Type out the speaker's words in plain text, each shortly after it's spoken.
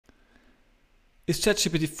Is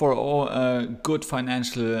ChatGPT-4o a good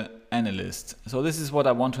financial analyst? So this is what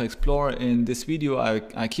I want to explore in this video.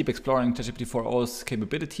 I keep exploring ChatGPT-4o's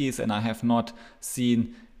capabilities, and I have not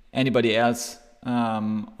seen anybody else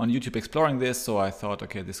on YouTube exploring this, so I thought,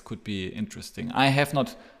 okay, this could be interesting. I have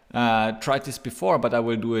not tried this before, but I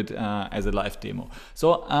will do it as a live demo.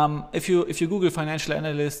 So if you Google financial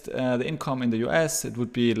analyst, the income in the US, it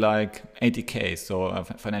would be like 80K. So a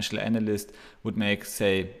financial analyst would make,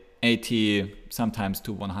 say, 80 sometimes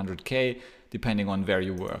to 100K depending on where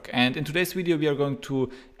you work. And in today's video we are going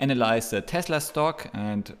to analyze the Tesla stock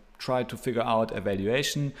and try to figure out a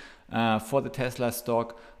valuation for the Tesla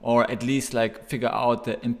stock, or at least like figure out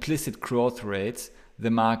the implicit growth rates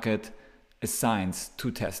the market assigns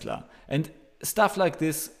to Tesla. And stuff like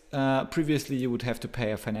this previously you would have to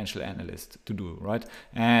pay a financial analyst to do, right?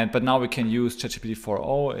 But now we can use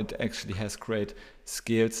ChatGPT-4o. It actually has great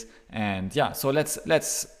skills, and yeah, so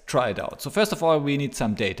let's try it out. So first of all, we need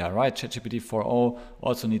some data, right? ChatGPT-4o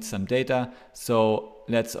also needs some data. So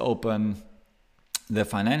let's open the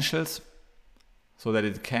financials so that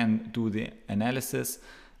it can do the analysis.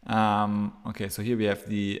 Okay, so here we have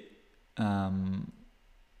the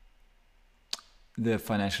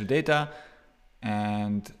financial data.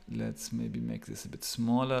 And let's maybe make this a bit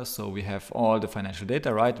smaller. So we have all the financial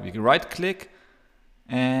data, right? We can right click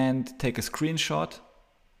and take a screenshot.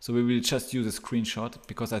 So we will just use a screenshot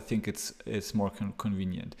because I think it's more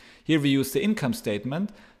convenient. Here we use the income statement.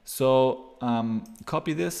 So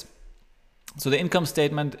copy this. So the income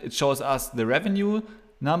statement, it shows us the revenue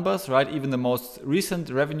numbers, right? Even the most recent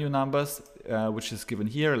revenue numbers, which is given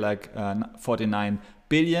here, like 49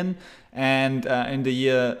 billion. And in the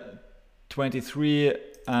year 23,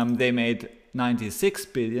 they made 96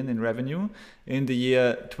 billion in revenue. In the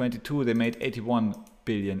year 22, they made 81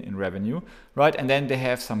 billion in revenue, right? And then they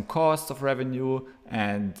have some costs of revenue,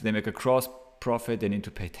 and they make a gross profit. They need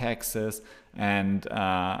to pay taxes and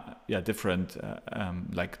different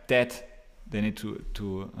like debt. They need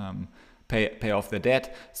to pay off their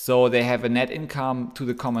debt. So they have a net income to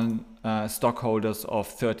the common stockholders of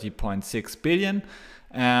 30.6 billion.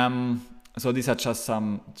 So these are just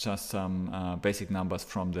some basic numbers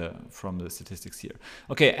from the statistics here.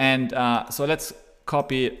 Okay, and so let's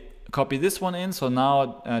copy this one in. So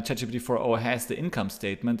now ChatGPT-4o has the income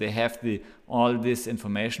statement. They have all this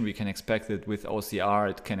information. We can expect that with OCR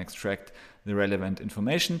it can extract the relevant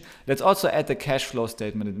information. Let's also add the cash flow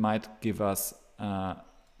statement. It might give us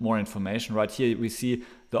more information. Right here we see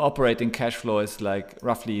the operating cash flow is like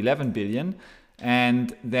roughly 11 billion,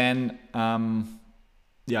 and then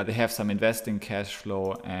they have some investing cash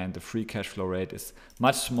flow, and the free cash flow rate is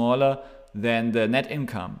much smaller than the net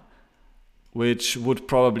income, which would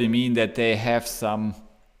probably mean that they have some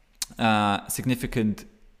significant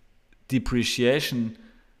depreciation.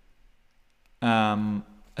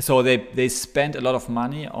 So they spend a lot of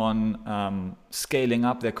money on scaling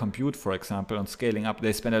up their compute, for example, on scaling up.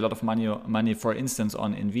 They spend a lot of money, for instance,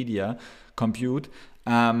 on NVIDIA compute,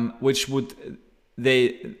 which would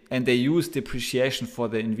they use depreciation for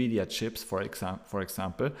the NVIDIA chips, for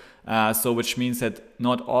example. So which means that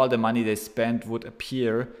not all the money they spend would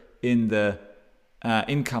appear in the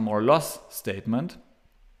income or loss statement,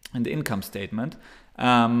 in the income statement,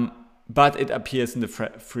 but it appears in the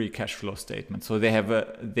free cash flow statement. So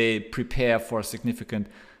they prepare for significant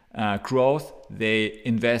growth. They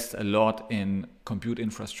invest a lot in compute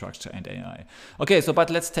infrastructure and AI. Okay, so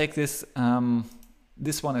but let's take this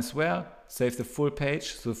one as well. Save the full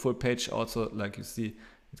page. So the full page also, like you see,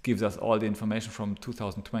 it gives us all the information from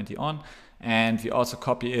 2020 on, and we also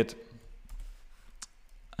copy it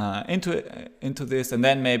into this, and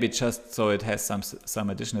then maybe just so it has some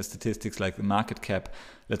additional statistics like the market cap.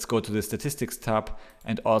 Let's go to the statistics tab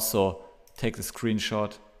and also take the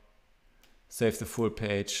screenshot, save the full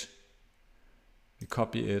page, we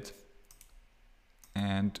copy it,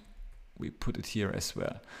 and we put it here as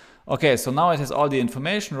well. Okay, so now it has all the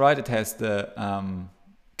information, right? It has the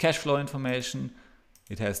cash flow information,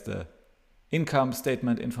 it has the income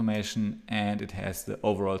statement information, and it has the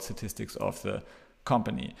overall statistics of the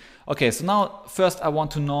company. Okay, so now first I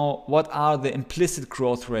want to know what are the implicit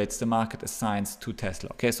growth rates the market assigns to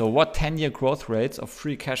Tesla. Okay, so what 10-year growth rates of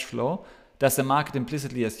free cash flow does the market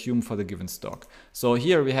implicitly assume for the given stock? So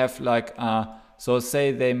here we have like, so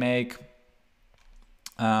say they make,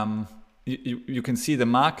 you can see the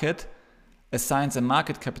market assigns a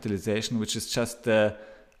market capitalization, which is just the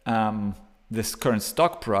this current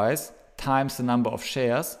stock price times the number of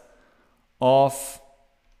shares of,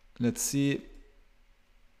 let's see,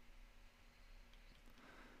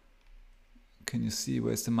 can you see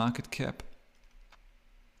where's the market cap?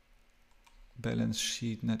 Balance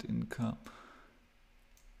sheet, net income.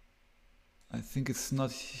 I think it's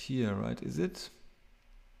not here, right? Is it?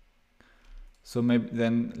 So maybe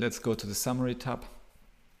then let's go to the summary tab.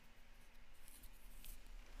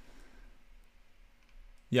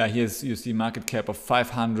 Yeah, here's you see market cap of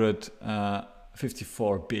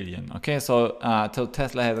 554 billion. Okay, so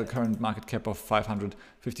Tesla has a current market cap of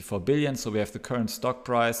 554 billion. So we have the current stock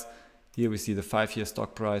price. Here we see the 5-year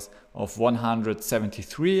stock price of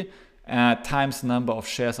 173 times number of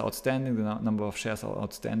shares outstanding. The number of shares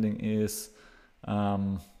outstanding is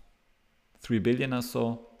 3 billion or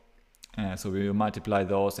so. So we multiply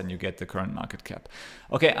those and you get the current market cap.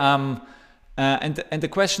 Okay, and the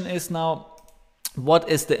question is now, what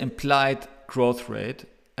is the implied growth rate,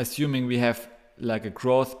 assuming we have like a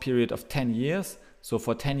growth period of 10 years? So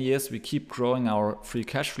for 10 years, we keep growing our free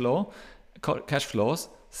cash flows,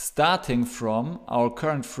 starting from our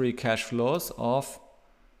current free cash flows of,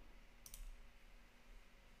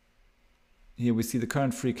 here we see the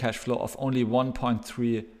current free cash flow of only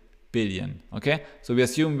 1.3 billion. Okay, so we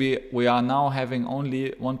assume we are now having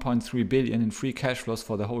only 1.3 billion in free cash flows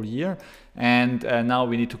for the whole year, and now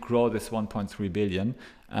we need to grow this 1.3 billion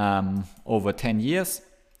over 10 years,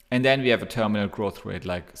 and then we have a terminal growth rate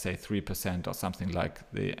like say 3% or something like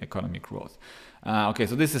the economy growth. Okay,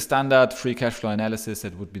 so this is standard free cash flow analysis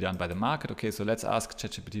that would be done by the market. Okay, so let's ask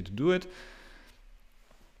ChatGPT to do it,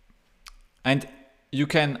 and you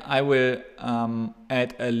can, I will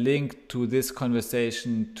add a link to this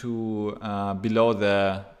conversation to below in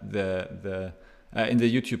the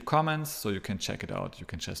YouTube comments, so you can check it out. You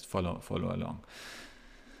can just follow along.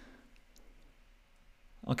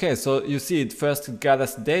 Okay, so you see it first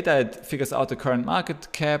gathers data, it figures out the current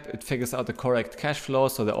market cap, it figures out the correct cash flow,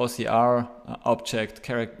 so the OCR, object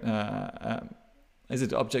character, is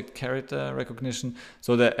it object character recognition?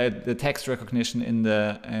 So the text recognition in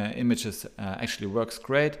the images actually works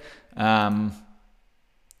great.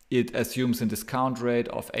 It assumes a discount rate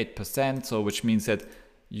of 8%, so which means that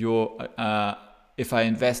if I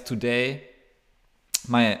invest today,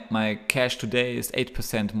 my cash today is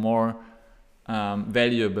 8% more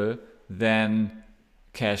valuable than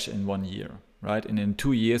cash in 1 year, right? And in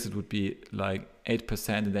 2 years it would be like 8%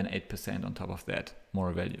 and then 8% on top of that,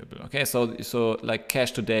 more valuable. Okay, so like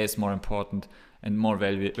cash today is more important and more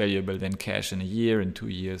valuable than cash in a year, in 2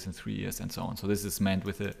 years, in 3 years, and so on. So this is meant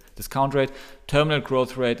with a discount rate. Terminal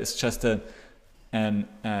growth rate is just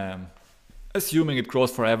assuming it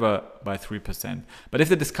grows forever by 3%. But if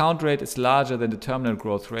the discount rate is larger than the terminal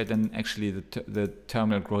growth rate, then actually the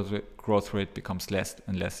terminal growth rate becomes less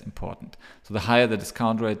and less important. So the higher the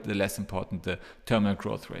discount rate, the less important the terminal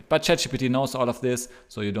growth rate. But ChatGPT knows all of this,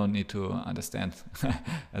 so you don't need to understand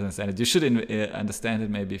it. You should understand it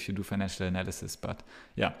maybe if you do financial analysis, but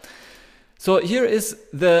yeah. So here is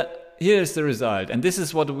the result, and this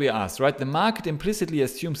is what we asked, right? The market implicitly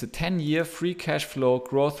assumes a 10-year free cash flow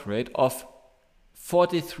growth rate of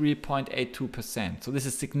 43.82%. So this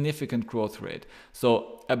is significant growth rate.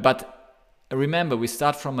 So, but remember, we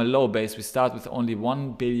start from a low base. We start with only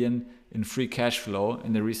 1 billion in free cash flow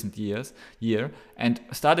in the recent year. And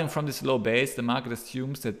starting from this low base, the market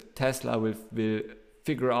assumes that Tesla will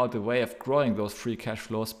figure out a way of growing those free cash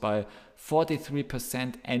flows by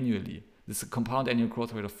 43% annually. This is a compound annual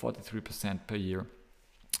growth rate of 43% per year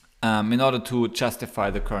in order to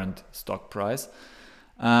justify the current stock price.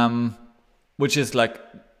 Which is like,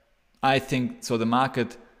 I think, so the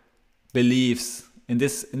market believes, in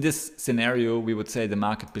this scenario, we would say the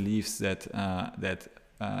market believes that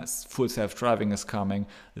full self-driving is coming,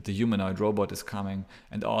 that the humanoid robot is coming,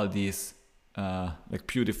 and all these like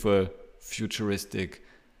beautiful futuristic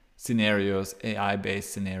scenarios,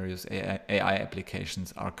 AI-based scenarios, AI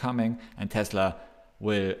applications are coming, and Tesla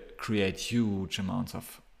will create huge amounts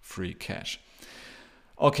of free cash.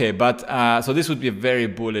 Okay, but so this would be a very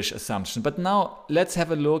bullish assumption. But now let's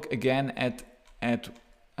have a look again at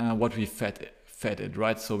what we fed it,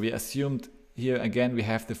 right? So we assumed here again we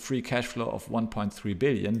have the free cash flow of 1.3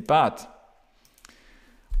 billion, but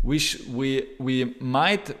we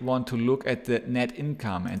might want to look at the net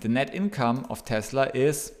income, and the net income of Tesla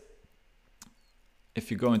is,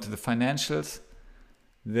 if you go into the financials,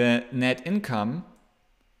 the net income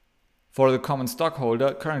for the common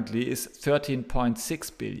stockholder currently is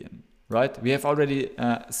 13.6 billion, right? We have already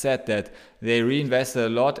said that they reinvest a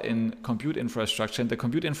lot in compute infrastructure, and the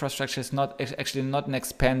compute infrastructure is actually not an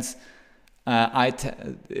expense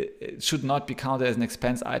item. It should not be counted as an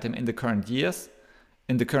expense item in the current year.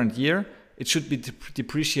 It should be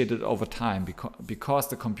depreciated over time because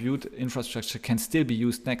the compute infrastructure can still be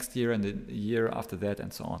used next year and the year after that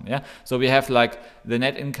and so on. Yeah. So we have like the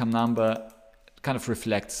net income number kind of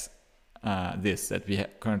reflects this, that we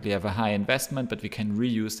currently have a high investment, but we can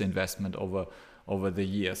reuse the investment over the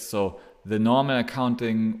years. So the normal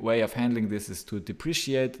accounting way of handling this is to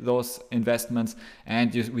depreciate those investments,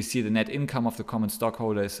 and we see the net income of the common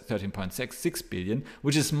stockholder is 13.6 billion,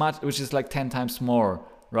 which is like 10 times more,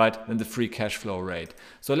 right, than the free cash flow rate.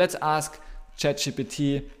 So let's ask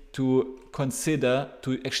ChatGPT to consider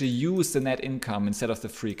to actually use the net income instead of the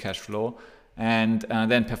free cash flow, and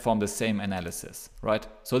then perform the same analysis, right?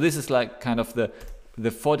 So this is like kind of the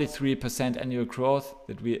 43% annual growth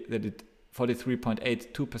that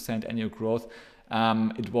 43.82% annual growth.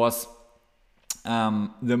 It was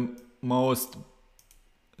the most,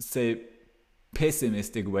 say,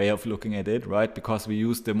 pessimistic way of looking at it, right? Because we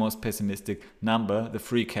used the most pessimistic number, the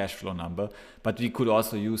free cash flow number, but we could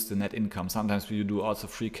also use the net income. Sometimes we do also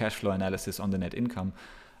free cash flow analysis on the net income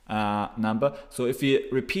number. So if we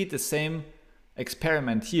repeat the same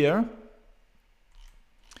experiment here,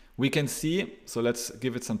 we can see, so let's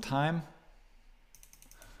give it some time.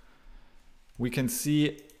 We can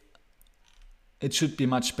see it should be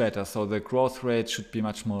much better. So the growth rate should be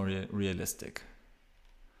much more realistic.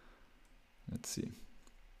 Let's see.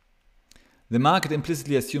 The market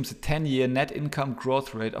implicitly assumes a 10-year net income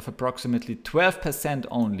growth rate of approximately 12%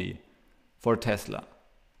 only for Tesla.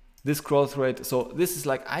 This growth rate, so this is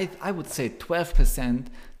like, I would say 12%.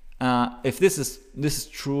 If this is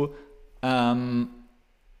true,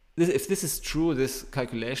 if this is true, this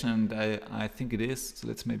calculation, and I think it is, so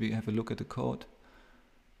let's maybe have a look at the code.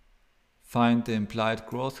 Find the implied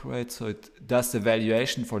growth rate. So it does the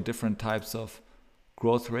valuation for different types of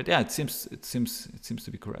growth rate. Yeah, it seems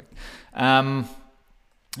to be correct. Yeah,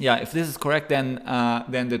 if this is correct, then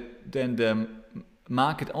the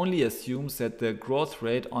market only assumes that the growth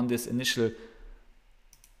rate on this initial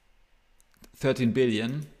 13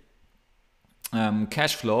 billion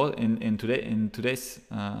cash flow in today's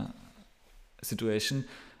situation,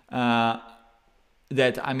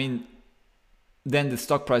 that, I mean, then the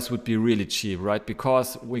stock price would be really cheap, right?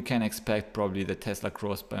 Because we can expect probably that Tesla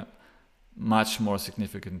grows by much more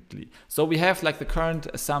significantly. So we have, like, the current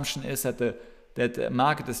assumption is that the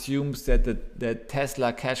market assumes that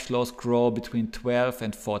Tesla cash flows grow between 12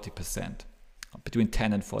 and 40%, between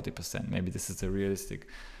 10 and 40%. Maybe this is a realistic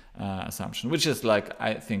assumption, which is, like,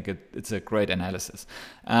 I think it's a great analysis.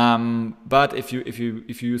 But if you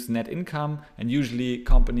use net income, and usually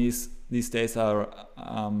companies these days are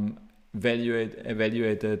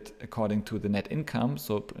evaluated according to the net income,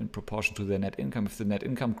 so in proportion to the net income. If the net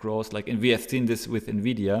income grows, like, and we have seen this with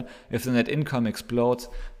NVIDIA, if the net income explodes,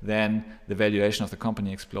 then the valuation of the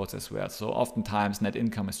company explodes as well. So oftentimes net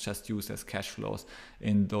income is just used as cash flows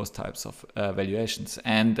in those types of valuations.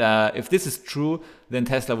 And if this is true, then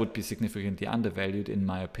Tesla would be significantly undervalued, in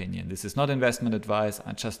my opinion. This is not investment advice.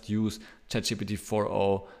 I just use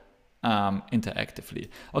ChatGPT-4o interactively.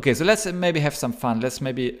 Okay, so let's maybe have some fun. Let's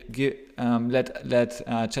maybe let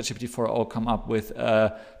ChatGPT-4o come up with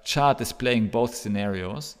a chart displaying both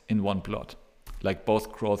scenarios in one plot, like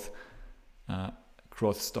both growth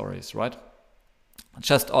stories, right?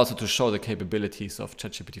 Just also to show the capabilities of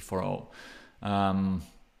ChatGPT-4o.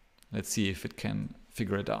 Let's see if it can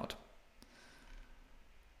figure it out.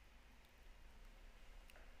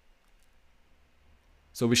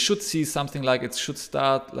 So we should see something like it should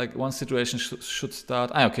start, like one situation should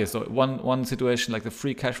start. Okay, so one situation, like the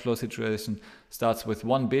free cash flow situation, starts with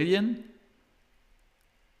 1 billion.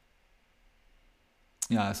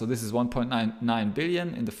 Yeah, so this is 1.99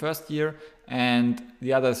 billion in the first year, and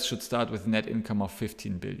the others should start with net income of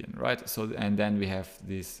 15 billion, right? So, and then we have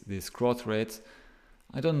these growth rates.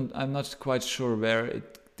 I'm not quite sure where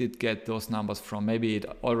it did get those numbers from. Maybe it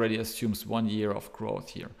already assumes 1 year of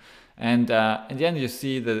growth here. And in the end, you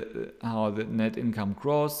see how the net income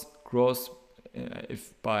grows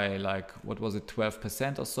if by, like, what was it,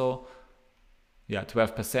 12% or so? Yeah,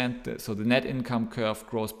 12%. So the net income curve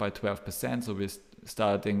grows by 12%. So we're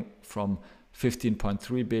starting from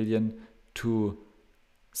 15.3 billion to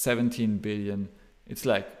 17 billion. It's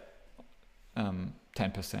like 10%,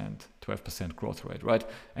 12% growth rate, right?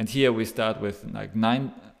 And here we start with like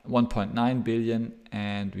 1.9 billion,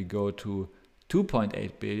 and we go to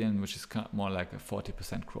 2.8 billion, which is more like a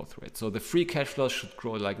 40% growth rate. So the free cash flow should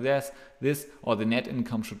grow like this, or the net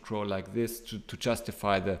income should grow like this to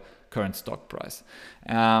justify the current stock price.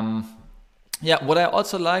 Yeah, what I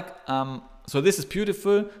also like, so this is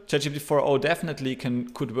beautiful. ChatGPT-4o definitely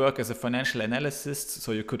could work as a financial analyst.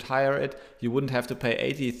 So you could hire it. You wouldn't have to pay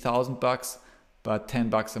 $80,000, but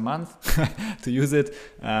 $10 a month to use it.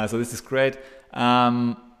 So this is great.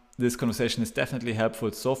 This conversation is definitely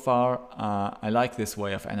helpful so far. I like this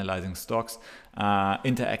way of analyzing stocks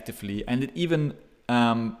interactively, and it even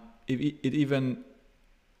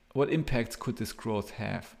what impacts could this growth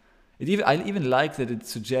have? I even like that it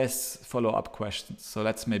suggests follow-up questions. So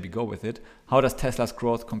let's maybe go with it. How does Tesla's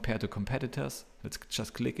growth compare to competitors? Let's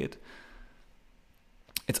just click it.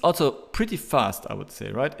 It's also pretty fast, I would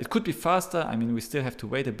say, right? It could be faster. I mean, we still have to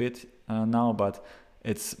wait a bit now, but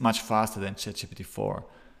it's much faster than ChatGPT-4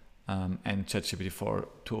 and ChatGPT-4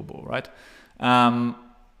 Turbo, right?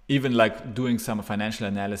 Even like doing some financial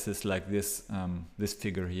analysis like this, this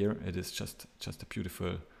figure here, it is just a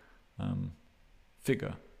beautiful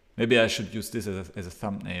figure. Maybe I should use this as a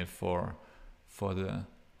thumbnail for the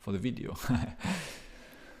video.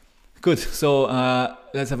 Good. So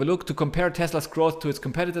let's have a look. To compare Tesla's growth to its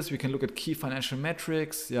competitors, we can look at key financial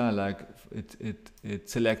metrics. Yeah, like it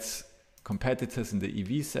selects competitors in the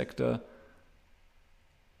EV sector,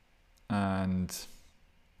 and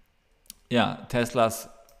yeah, Tesla's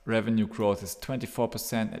revenue growth is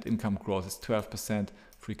 24%, net income growth is 12%,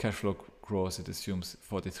 free cash flow growth it assumes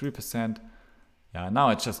 43%. Yeah, now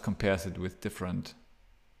it just compares it with different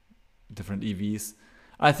EVs.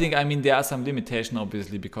 I mean, there are some limitations,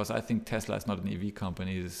 obviously, because I think Tesla is not an EV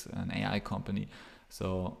company, it's an AI company.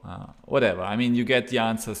 So whatever. I mean, you get the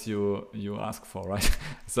answers you ask for, right?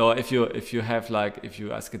 So if you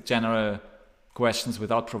ask a general questions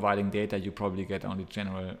without providing data, you probably get only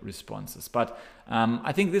general responses. But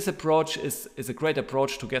I think this approach is a great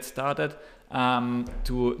approach to get started.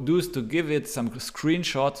 To give it some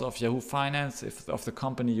screenshots of Yahoo Finance, of the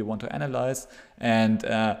company you want to analyze, and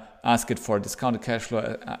ask it for discounted cash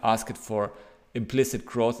flow, ask it for implicit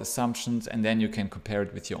growth assumptions, and then you can compare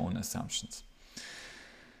it with your own assumptions.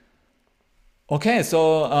 Okay,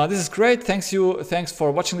 so this is great. Thanks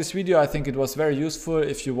for watching this video. I think it was very useful.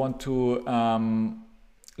 If you want to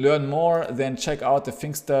learn more, then check out the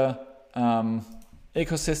Finxter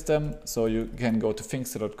ecosystem. So you can go to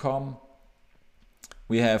Finxter.com.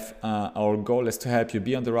 We have our goal is to help you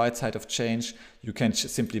be on the right side of change. You can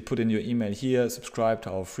simply put in your email here, subscribe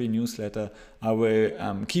to our free newsletter. I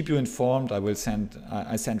will keep you informed. I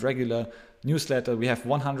send regular newsletter. We have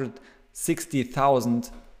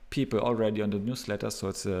 160,000 people already on the newsletter, so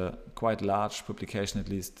it's a quite large publication, at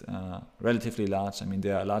least relatively large. I mean,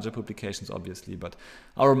 there are larger publications, obviously, but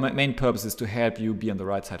our main purpose is to help you be on the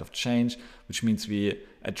right side of change, which means we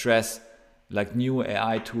address like new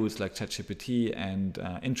AI tools like ChatGPT and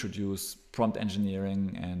introduce prompt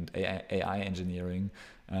engineering and AI engineering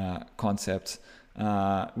concepts.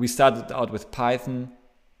 We started out with Python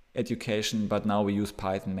education, but now we use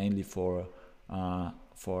Python mainly for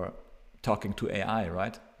talking to AI,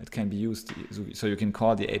 right? It can be used, so you can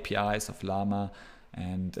call the APIs of Llama.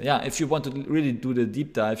 And yeah, if you want to really do the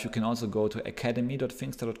deep dive, you can also go to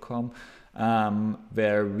academy.finxter.com,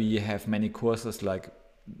 where we have many courses like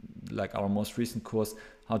our most recent course,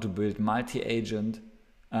 how to build multi-agent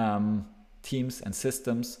teams and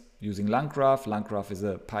systems using LangGraph. LangGraph is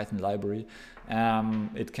a Python library.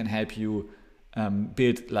 It can help you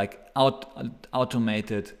build like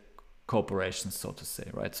automated corporations, so to say,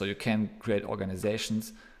 right? So you can create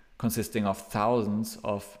organizations consisting of thousands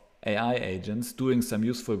of AI agents doing some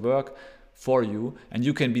useful work for you, and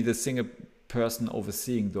you can be the single person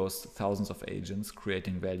overseeing those thousands of agents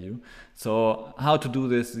creating value. So how to do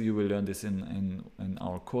this, you will learn this in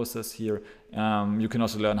our courses here. You can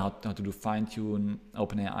also learn how to do fine-tune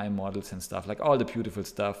OpenAI models and stuff, like all the beautiful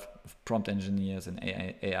stuff, prompt engineers and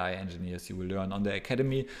AI engineers you will learn on the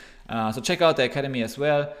Academy. So check out the Academy as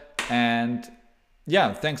well. And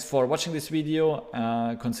yeah, thanks for watching this video.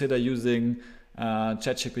 Consider using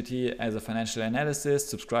ChatGPT as a financial analysis.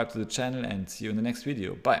 Subscribe to the channel and see you in the next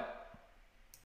video. Bye.